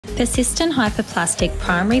Persistent hyperplastic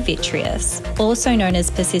primary vitreous, also known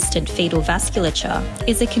as persistent fetal vasculature,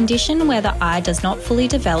 is a condition where the eye does not fully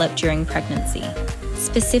develop during pregnancy.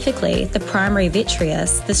 Specifically, the primary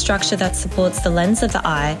vitreous, the structure that supports the lens of the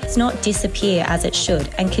eye, does not disappear as it should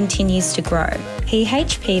and continues to grow.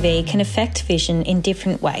 PHPV can affect vision in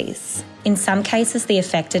different ways. In some cases, the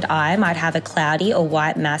affected eye might have a cloudy or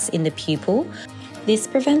white mass in the pupil. This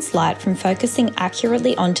prevents light from focusing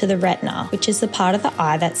accurately onto the retina, which is the part of the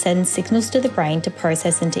eye that sends signals to the brain to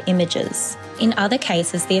process into images. In other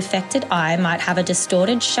cases, the affected eye might have a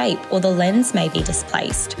distorted shape or the lens may be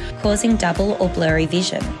displaced, causing double or blurry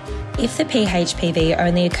vision. If the PHPV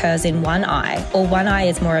only occurs in one eye, or one eye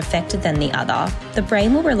is more affected than the other, the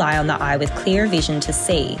brain will rely on the eye with clearer vision to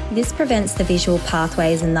see. This prevents the visual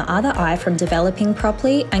pathways in the other eye from developing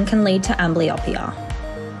properly and can lead to amblyopia.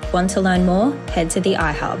 Want to learn more? Head to the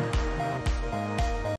iHub.